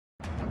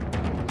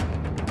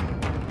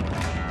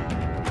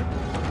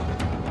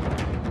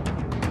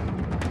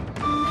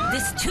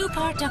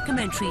two-part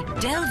documentary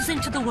delves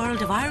into the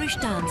world of Irish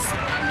dance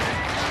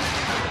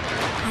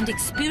and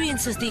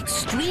experiences the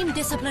extreme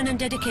discipline and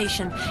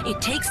dedication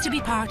it takes to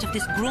be part of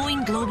this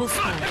growing global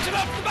sport.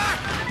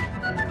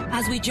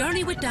 As we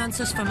journey with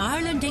dancers from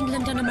Ireland,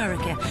 England and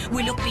America,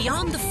 we look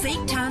beyond the fake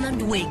tan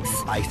and wigs.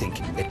 I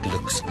think it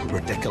looks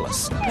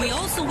ridiculous. We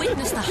also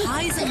witness the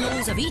highs and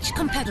lows of each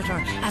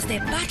competitor as they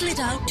battle it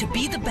out to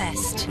be the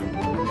best.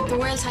 The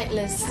world title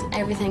is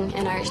everything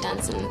in Irish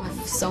dancing. I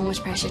have so much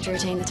pressure to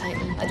retain the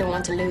title. I don't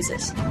want to lose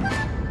it.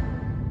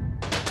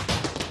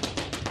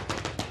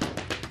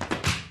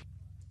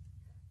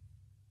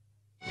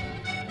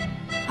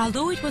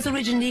 Although it was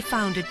originally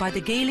founded by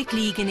the Gaelic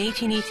League in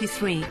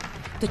 1883,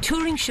 the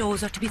touring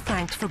shows are to be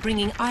thanked for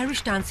bringing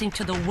Irish dancing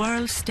to the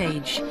world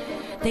stage.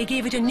 They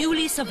gave it a new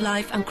lease of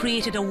life and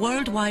created a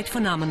worldwide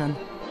phenomenon.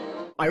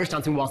 Irish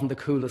dancing wasn't the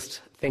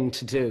coolest thing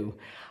to do,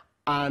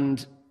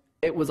 and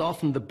it was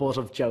often the butt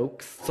of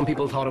jokes. Some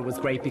people thought it was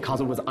great because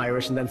it was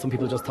Irish, and then some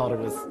people just thought it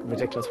was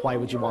ridiculous. Why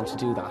would you want to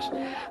do that?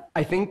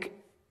 I think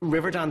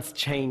Riverdance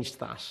changed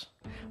that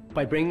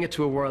by bringing it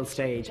to a world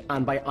stage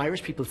and by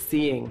Irish people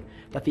seeing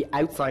that the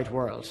outside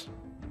world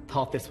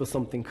thought this was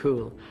something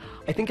cool.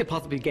 I think it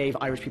possibly gave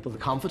Irish people the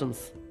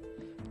confidence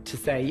to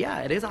say, yeah,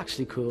 it is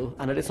actually cool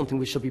and it is something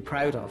we should be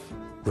proud of.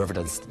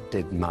 Riverdance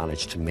did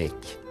manage to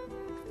make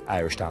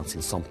Irish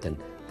dancing something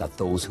that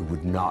those who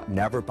would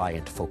never buy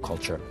into folk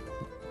culture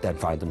then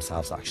find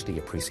themselves actually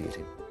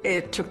appreciating.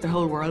 It took the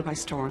whole world by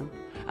storm.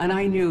 And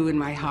I knew in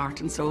my heart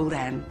and soul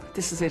then,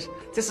 this is it,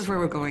 this is where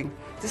we're going,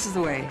 this is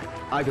the way.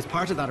 I was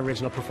part of that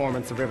original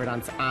performance of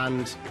Riverdance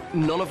and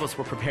none of us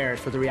were prepared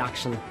for the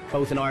reaction,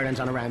 both in Ireland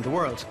and around the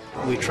world.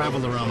 We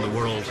travel around the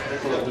world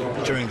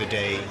during the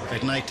day.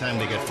 At night time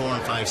they get 4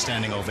 and 5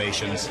 standing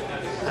ovations.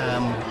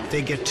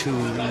 They get to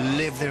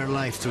live their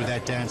life through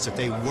that dance that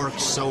they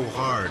worked so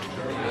hard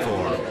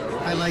for.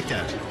 I like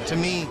that. To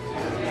me,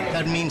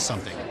 that means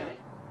something.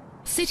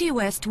 City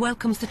West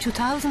welcomes the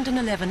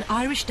 2011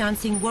 Irish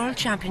Dancing World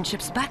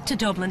Championships back to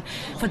Dublin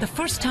for the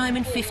first time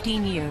in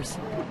 15 years.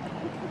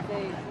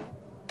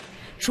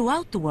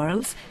 Throughout the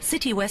Worlds,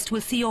 City West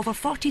will see over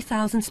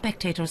 40,000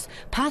 spectators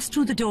pass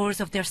through the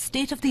doors of their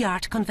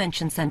state-of-the-art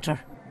convention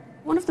centre.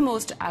 One of the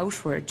most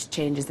outward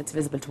changes that's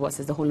visible to us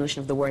is the whole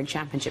notion of the World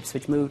Championships,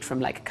 which moved from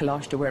like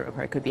Colosh to where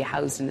it could be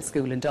housed in a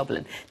school in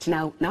Dublin, to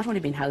now not only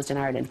being housed in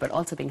Ireland, but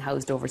also being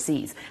housed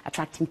overseas,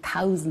 attracting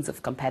thousands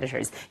of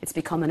competitors. It's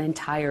become an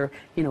entire,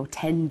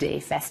 10-day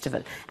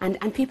festival.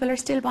 And people are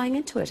still buying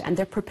into it, and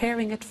they're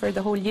preparing it for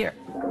the whole year.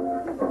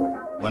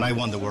 When I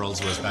won the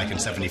Worlds was back in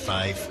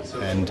 '75,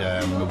 and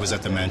it was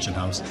at the Mansion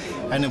House,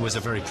 and it was a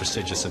very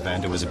prestigious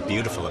event. It was a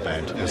beautiful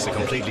event. It was a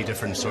completely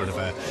different sort of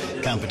a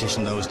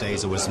competition those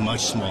days. It was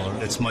much smaller.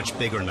 It's much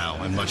bigger now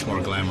and much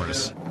more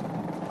glamorous.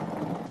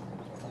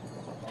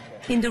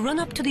 In the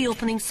run-up to the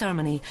opening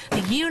ceremony, the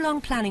year-long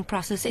planning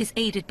process is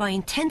aided by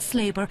intense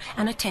labour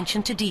and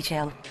attention to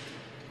detail.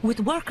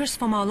 With workers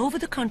from all over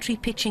the country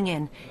pitching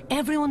in,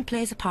 everyone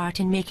plays a part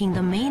in making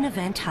the main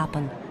event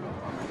happen.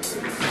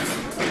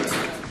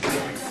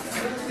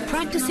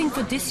 Practising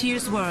for this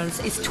year's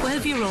Worlds is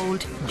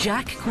 12-year-old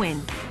Jack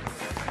Quinn.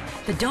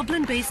 The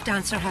Dublin-based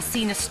dancer has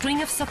seen a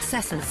string of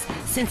successes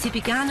since he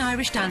began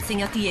Irish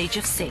dancing at the age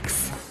of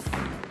 6.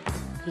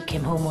 He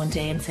came home one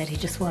day and said he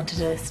just wanted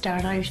to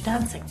start Irish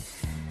dancing.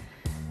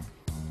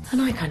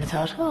 And I kind of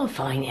thought, oh,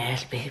 fine, yeah,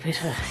 it'll be a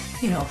bit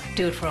of,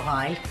 do it for a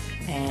while.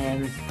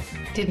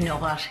 Didn't know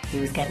what he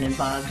was getting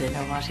involved in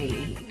or what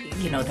he,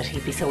 that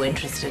he'd be so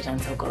interested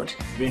and so good.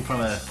 Being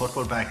from a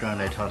football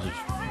background, I thought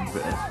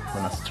well,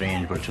 not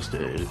strange, but just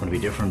it was going to be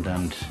different,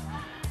 and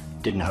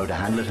didn't know how to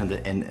handle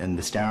it in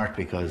the start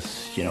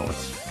because,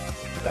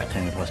 at that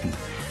time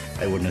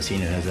I wouldn't have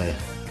seen it as a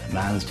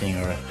man's thing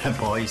or a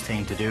boy's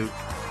thing to do.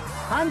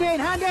 Hand in,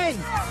 hand in!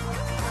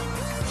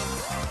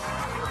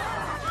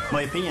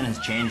 My opinion has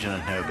changed on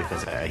it now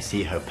because I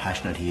see how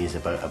passionate he is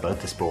about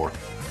the sport.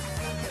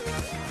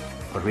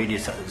 What really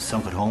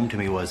sunk it home to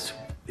me was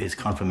his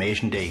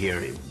confirmation day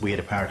here. We had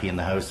a party in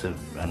the house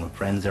and with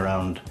friends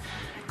around.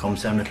 Come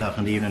 7 o'clock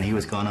in the evening, he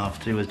was gone off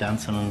to do his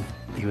dancing and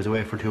he was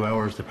away for 2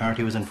 hours. The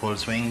party was in full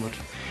swing, but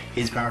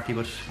his party,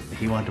 but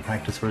he wanted to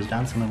practice for his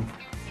dancing and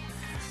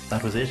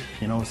that was it,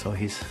 so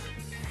he's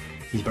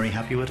very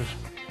happy with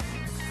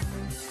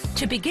it.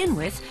 To begin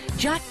with,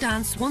 Jack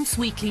danced once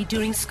weekly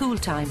during school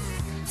time.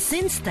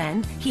 Since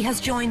then, he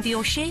has joined the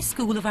O'Shea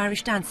School of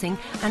Irish Dancing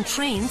and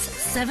trains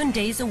 7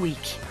 days a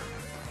week.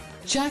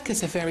 Jack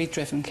is a very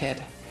driven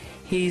kid.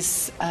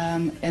 He's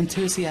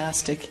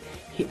enthusiastic.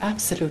 He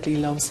absolutely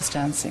loves his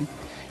dancing.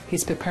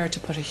 He's prepared to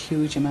put a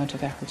huge amount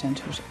of effort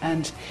into it,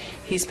 and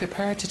he's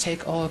prepared to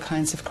take all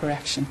kinds of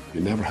correction.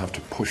 You never have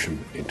to push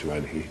him into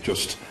anything. He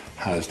just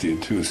has the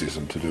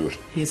enthusiasm to do it.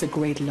 He has a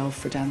great love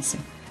for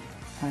dancing,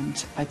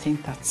 and I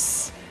think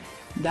that's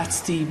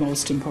the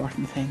most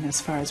important thing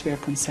as far as we're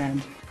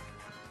concerned.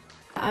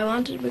 I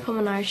wanted to become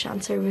an Irish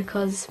dancer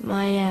because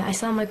I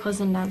saw my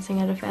cousin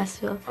dancing at a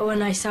festival.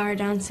 When I saw her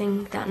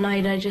dancing that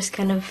night, I just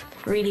kind of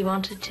really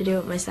wanted to do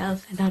it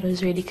myself. I thought it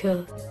was really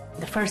cool.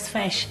 The first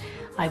feis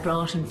I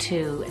brought him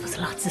to, it was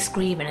lots of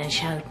screaming and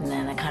shouting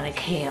and a kind of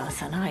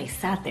chaos, and I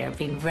sat there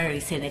being very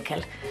cynical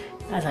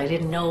as I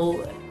didn't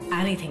know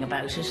anything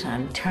about it,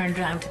 and turned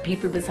around to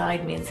people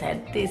beside me and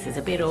said, this is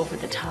a bit over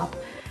the top.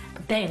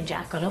 But then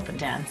Jack got up and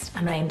danced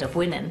and I ended up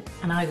winning,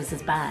 and I was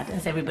as bad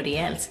as everybody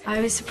else. I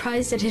was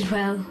surprised I did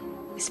well,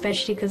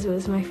 especially because it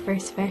was my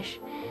first fesh,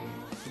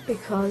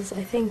 because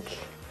I think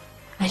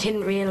I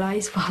didn't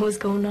realise what was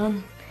going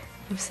on.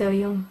 I was so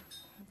young.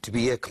 To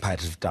be a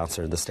competitive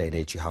dancer in this day and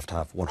age, you have to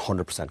have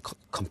 100%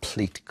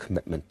 complete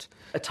commitment.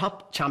 A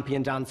top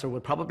champion dancer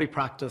would probably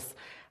practice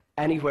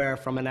anywhere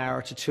from an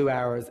hour to 2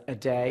 hours a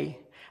day,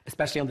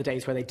 especially on the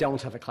days where they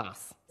don't have a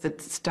class. The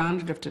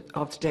standard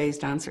of today's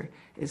dancer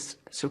is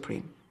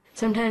supreme.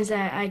 Sometimes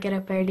I get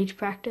up early to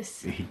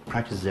practice. He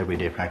practices every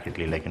day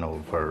practically, like,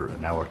 for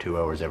an hour, 2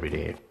 hours every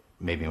day,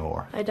 maybe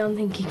more. I don't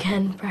think you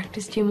can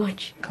practice too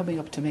much. Coming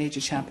up to major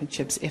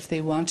championships, if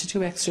they want to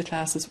do extra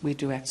classes, we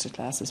do extra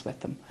classes with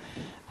them.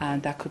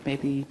 And that could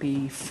maybe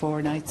be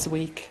 4 nights a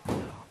week,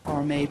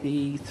 or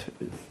maybe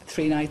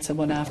 3 nights in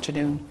one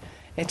afternoon.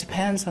 It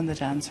depends on the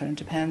dancer and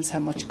depends how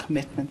much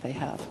commitment they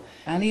have.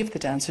 Any of the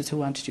dancers who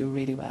want to do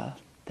really well,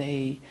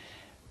 they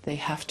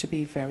have to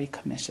be very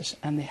committed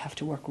and they have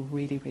to work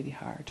really, really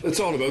hard.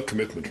 It's all about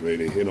commitment,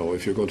 really. You know,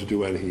 if you're going to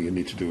do anything, you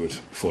need to do it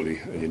fully,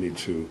 and you need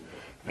to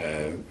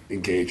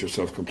engage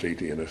yourself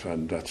completely in it,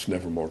 and that's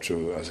never more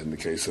true as in the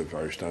case of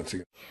Irish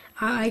dancing.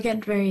 I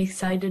get very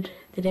excited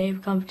the day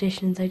of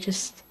competitions. I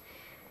just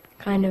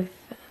kind of,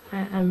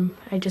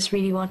 I just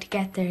really want to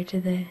get there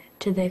to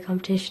the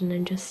competition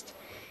and just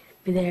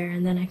be there,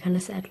 and then I kind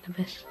of settle a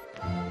bit.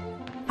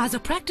 As a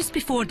practice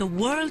before the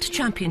World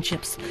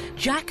Championships,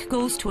 Jack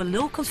goes to a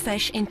local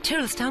fesh in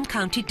Tyrrellstown,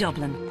 County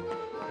Dublin.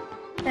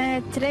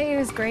 Today it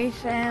was great.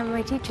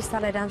 My teacher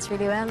thought I danced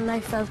really well and I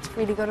felt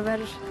really good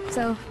about it,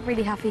 so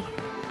really happy.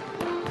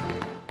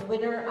 The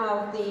winner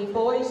of the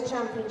Boys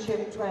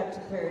Championship 12 to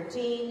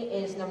 13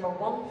 is number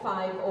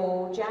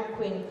 150, Jack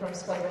Quinn from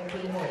Scullery.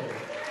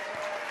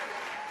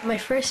 My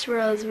first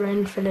Worlds were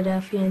in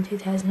Philadelphia in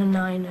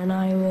 2009 and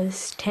I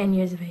was 10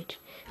 years of age.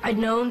 I'd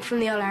known from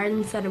the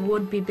All-Irelands that it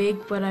would be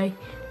big, but I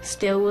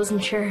still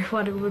wasn't sure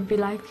what it would be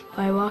like.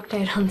 I walked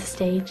out on the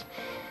stage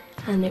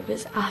and it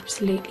was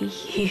absolutely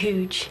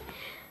huge,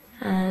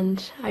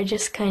 and I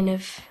just kind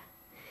of,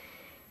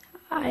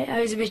 I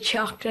was a bit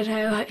shocked at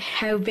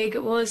how big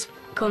it was.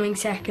 Coming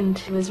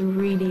second, it was a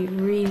really,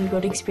 really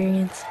good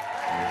experience.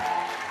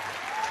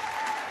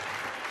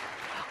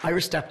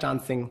 Irish step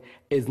dancing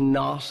is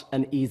not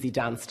an easy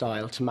dance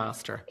style to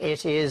master.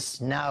 It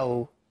is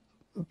now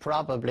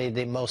probably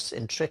the most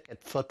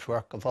intricate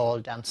footwork of all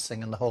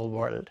dancing in the whole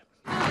world.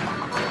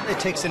 It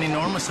takes an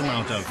enormous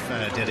amount of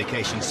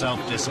dedication,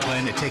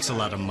 self-discipline. It takes a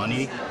lot of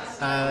money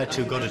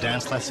to go to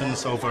dance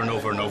lessons over and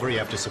over and over. You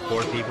have to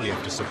support people, you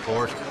have to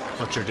support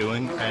what you're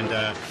doing,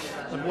 and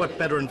what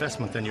better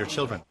investment than your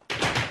children?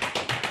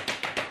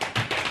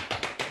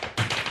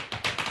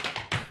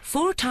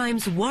 4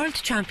 times world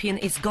champion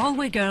is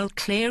Galway girl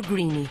Claire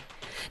Greeny.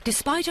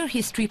 Despite her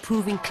history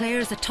proving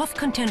Claire's a tough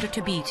contender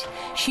to beat,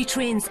 she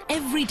trains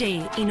every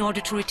day in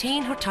order to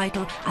retain her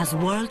title as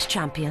world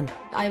champion.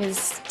 I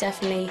was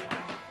definitely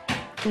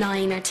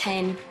 9 or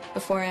 10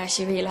 before I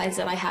actually realised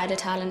that I had a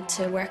talent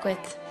to work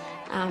with.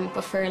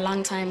 But for a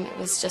long time it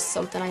was just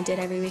something I did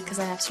every week because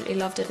I absolutely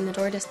loved it and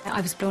adored it.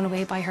 I was blown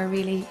away by her,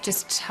 really,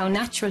 just how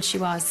natural she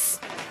was.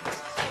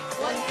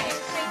 1, 2,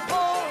 3, 4,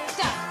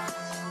 down.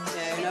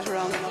 Yeah, you're not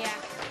wrong enough.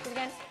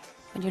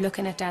 When you're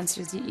looking at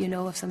dancers, you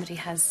know if somebody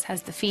has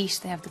the feet,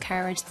 they have the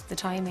courage, the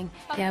timing.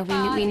 Yeah,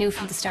 we knew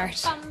from the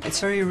start. It's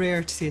very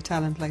rare to see a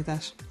talent like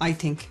that, I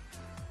think.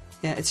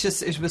 Yeah, it's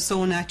just, it was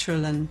so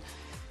natural and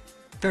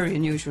very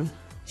unusual.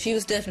 She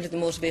was definitely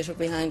the motivator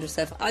behind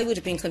herself. I would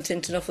have been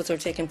content enough with her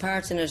taking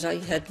part in it. I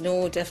had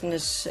no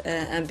definite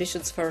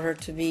ambitions for her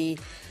to be,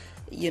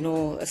 you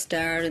know, a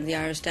star in the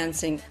Irish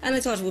dancing. And I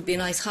thought it would be a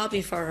nice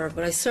hobby for her,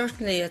 but I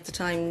certainly at the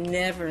time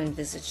never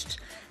envisaged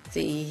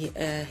the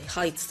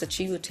heights that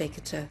she would take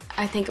it to.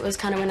 I think it was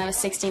kind of when I was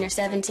 16 or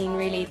 17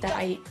 really that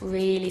I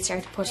really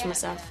started pushing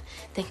myself,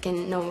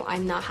 thinking, no,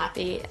 I'm not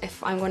happy.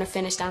 If I'm going to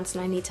finish dancing,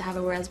 I need to have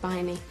a Worlds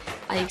behind me.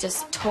 I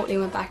just totally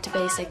went back to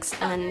basics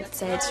and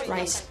said,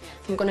 right,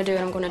 if I'm going to do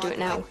it, I'm going to do it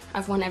now.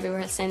 I've won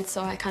everywhere since,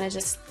 so I kind of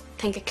just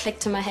think it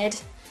clicked in my head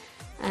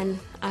and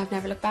I've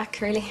never looked back,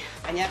 really.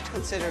 And you have to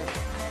consider,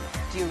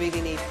 do you really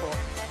need 4?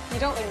 You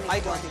don't really need I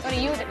don't think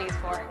only you that needs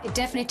 4. It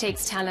definitely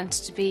takes talent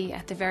to be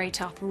at the very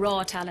top,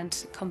 raw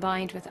talent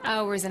combined with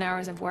hours and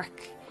hours of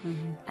work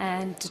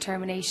and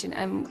determination.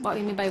 And what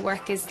we mean by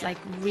work is like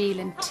real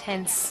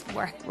intense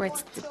work where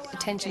it's the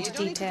attention to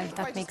detail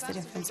that makes the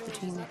difference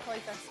between,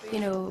 you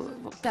know,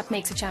 that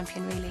makes a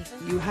champion really.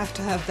 You have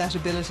to have that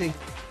ability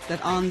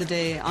that on the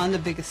day, on the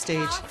biggest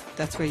stage,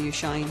 that's where you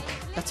shine.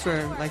 That's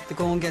where like the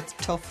going gets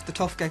tough, the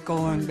tough get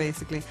going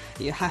basically.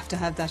 You have to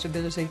have that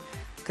ability.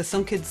 Because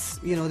some kids,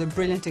 you know, they're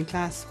brilliant in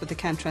class, but they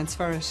can't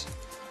transfer it.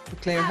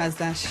 But Claire has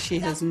that. She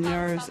has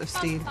nerves of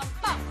steel.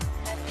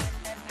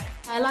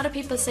 A lot of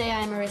people say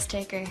I'm a risk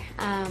taker.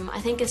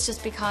 I think it's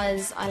just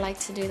because I like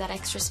to do that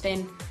extra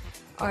spin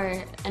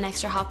or an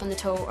extra hop on the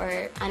toe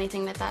or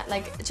anything like that.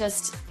 Like,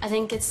 just, I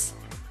think it's,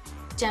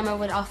 Gemma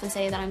would often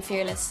say that I'm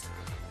fearless.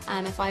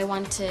 If I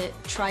want to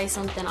try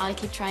something, I'll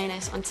keep trying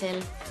it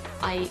until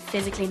I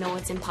physically know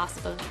it's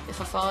impossible.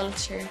 If I fall,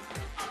 sure,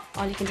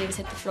 all you can do is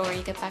hit the floor,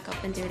 you get back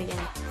up and do it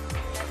again.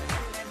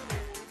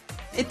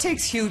 It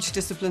takes huge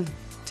discipline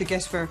to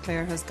get where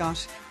Claire has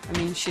got. I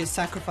mean, she has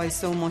sacrificed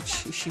so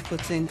much. She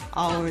puts in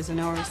hours and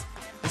hours.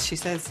 As she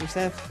says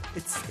herself,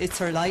 it's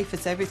her life,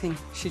 it's everything.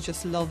 She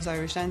just loves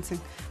Irish dancing.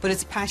 But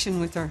it's passion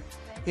with her.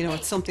 You know,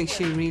 it's something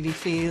she really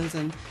feels,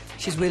 and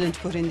she's willing to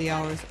put in the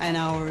hours and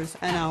hours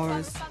and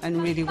hours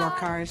and really work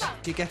hard.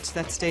 You get to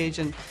that stage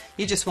and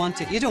you just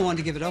want it. You don't want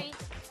to give it up.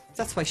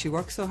 That's why she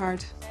works so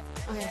hard.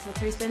 Okay, so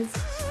 3 spins.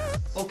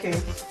 Okay.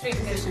 3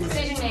 positions.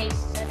 Decision made.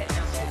 Okay,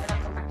 no,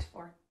 I'll come back to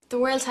 4. The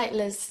world title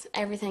is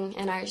everything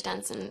in Irish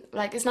dancing.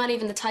 Like, it's not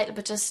even the title,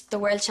 but just the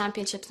world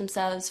championships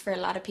themselves for a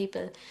lot of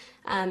people.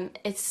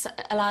 It's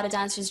a lot of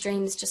dancers'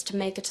 dreams just to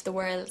make it to the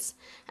Worlds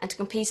and to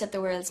compete at the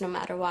Worlds no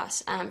matter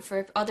what.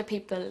 For other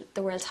people,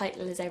 the world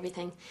title is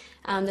everything.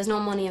 There's no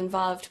money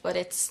involved, but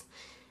it's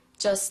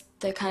just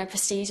the kind of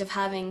prestige of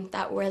having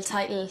that world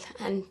title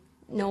and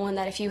knowing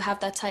that if you have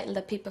that title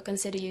that people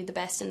consider you the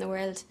best in the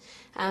world.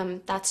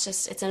 That's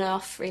just, it's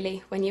enough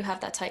really when you have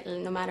that title,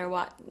 no matter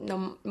what,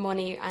 no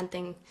money or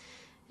anything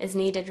is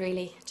needed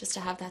really. Just to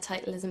have that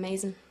title is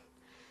amazing.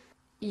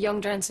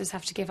 Young dancers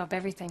have to give up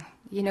everything,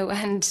 you know,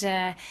 and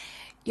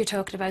you're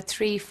talking about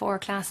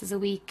 3-4 classes a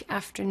week,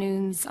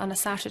 afternoons on a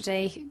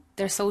Saturday.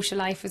 Their social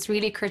life is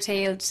really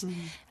curtailed.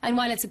 And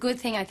while it's a good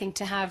thing, I think,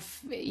 to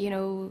have, you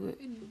know,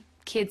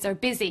 kids are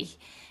busy,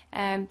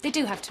 they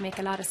do have to make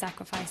a lot of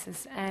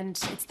sacrifices, and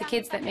it's the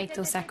kids that make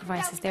those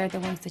sacrifices. They're the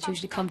ones that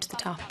usually come to the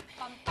top,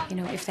 you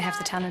know, if they have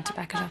the talent to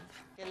back it up.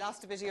 You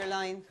lost a bit of your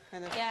line,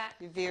 kind of. Yeah.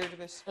 You veered a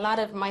bit. A lot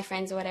of my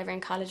friends or whatever in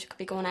college could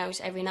be going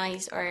out every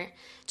night or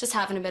just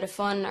having a bit of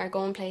fun or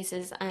going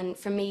places, and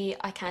for me,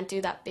 I can't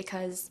do that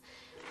because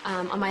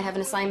I might have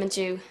an assignment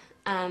due,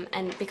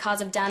 and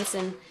because of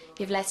dancing,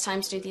 you have less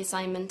time to do the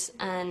assignment,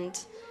 and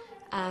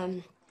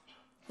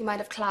you might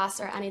have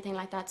class or anything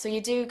like that. So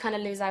you do kind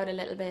of lose out a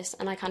little bit,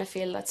 and I kind of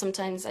feel that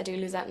sometimes I do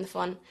lose out in the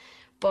fun.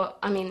 But,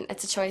 I mean,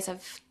 it's a choice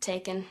I've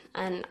taken,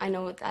 and I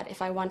know that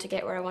if I want to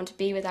get where I want to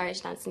be with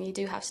Irish dancing, you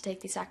do have to take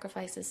these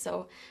sacrifices,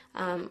 so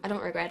I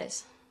don't regret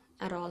it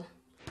at all.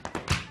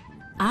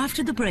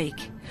 After the break,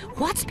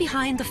 what's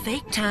behind the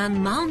fake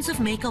tan, mounds of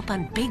makeup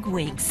and big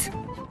wigs?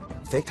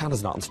 Fake tan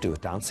has nothing to do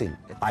with dancing.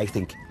 I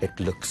think it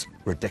looks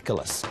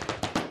ridiculous.